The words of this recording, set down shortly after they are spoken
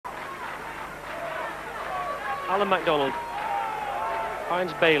Alan MacDonald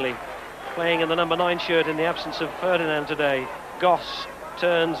finds Bailey, playing in the number 9 shirt in the absence of Ferdinand today. Goss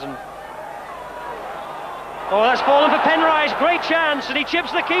turns and... Oh, that's fallen for Penrice, great chance, and he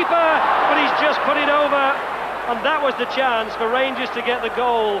chips the keeper, but he's just put it over. And that was the chance for Rangers to get the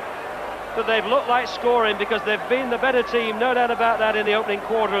goal that they've looked like scoring, because they've been the better team, no doubt about that, in the opening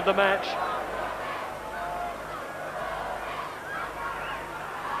quarter of the match.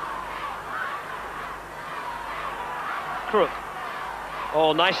 Crook.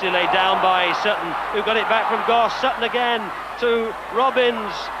 Oh, nicely laid down by Sutton, who got it back from Goss. Sutton again to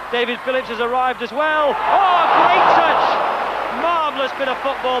Robbins. David Phillips has arrived as well. Oh, great touch! Marvellous bit of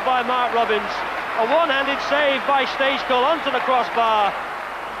football by Mark Robbins. A one-handed save by Stagekull onto the crossbar.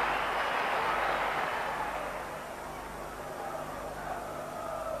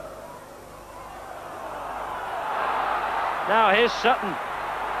 Now here's Sutton.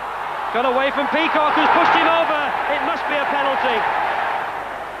 Got away from Peacock, who's pushed him over. It must be a penalty.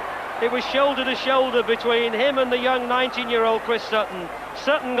 It was shoulder to shoulder between him and the young 19-year-old Chris Sutton.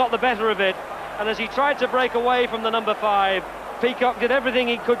 Sutton got the better of it, and as he tried to break away from the number 5, Peacock did everything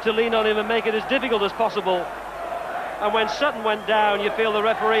he could to lean on him and make it as difficult as possible. And when Sutton went down, you feel the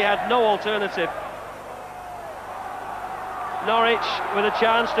referee had no alternative. Norwich with a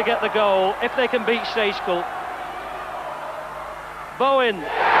chance to get the goal, if they can beat Stagekull. Bowen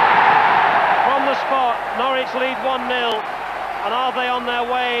from the spot. Norwich lead 1-0, and are they on their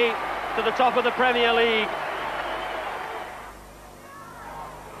way to the top of the Premier League?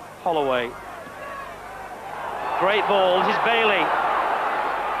 Holloway. Great ball. This is Bailey.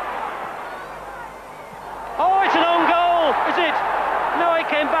 Oh, it's an own goal, is it? No, it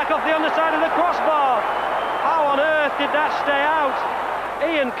came back off the underside of the crossbar. How on earth did that stay out?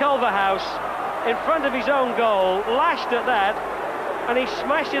 Ian Culverhouse, in front of his own goal, lashed at that, and he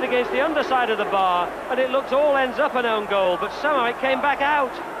smashed it against the underside of the bar, and it looked all ends up an own goal, but somehow it came back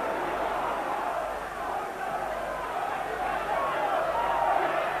out.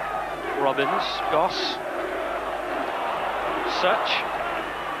 Robbins, Goss, Such,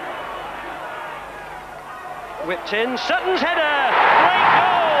 whipped in, Sutton's header, great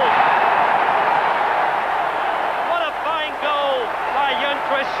goal! What a fine goal by young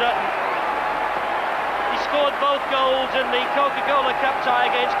Chris Sutton. Scored both goals in the Coca-Cola Cup tie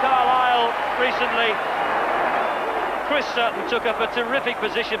against Carlisle recently. Chris Sutton took up a terrific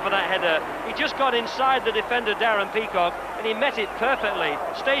position for that header. He just got inside the defender Darren Peacock and he met it perfectly.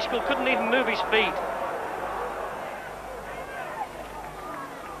 Stagekull couldn't even move his feet.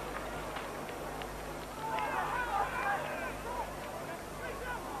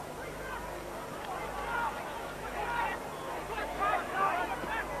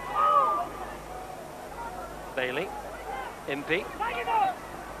 Bailey, Impey,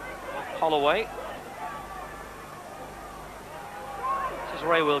 Holloway. This is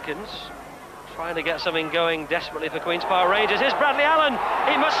Ray Wilkins, trying to get something going desperately for Queen's Park Rangers. Here's Bradley Allen,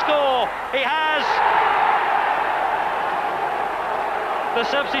 he must score, he has! The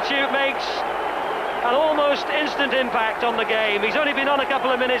substitute makes an almost instant impact on the game. He's only been on a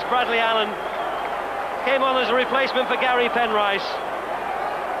couple of minutes, Bradley Allen. Came on as a replacement for Gary Penrice.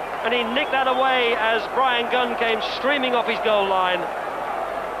 And he nicked that away as Brian Gunn came streaming off his goal line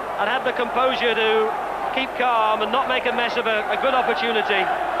and had the composure to keep calm and not make a mess of a good opportunity.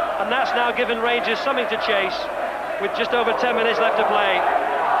 And that's now given Rangers something to chase with just over 10 minutes left to play.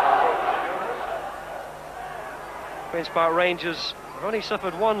 Queen's Park Rangers have only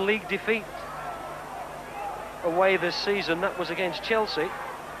suffered one league defeat away this season. That was against Chelsea.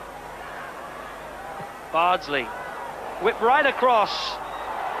 Bardsley, whipped right across.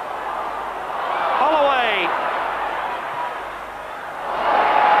 Holloway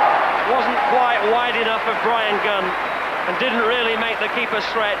wasn't quite wide enough for Brian Gunn and didn't really make the keeper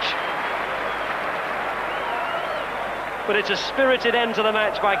stretch. But it's a spirited end to the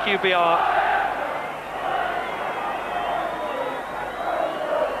match by QPR.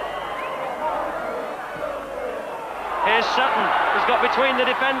 Here's Sutton, he's got between the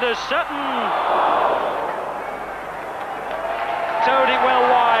defenders. Sutton towed it well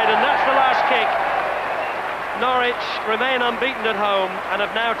wide, and that's the last kick. Norwich remain unbeaten at home and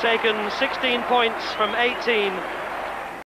have now taken 16 points from 18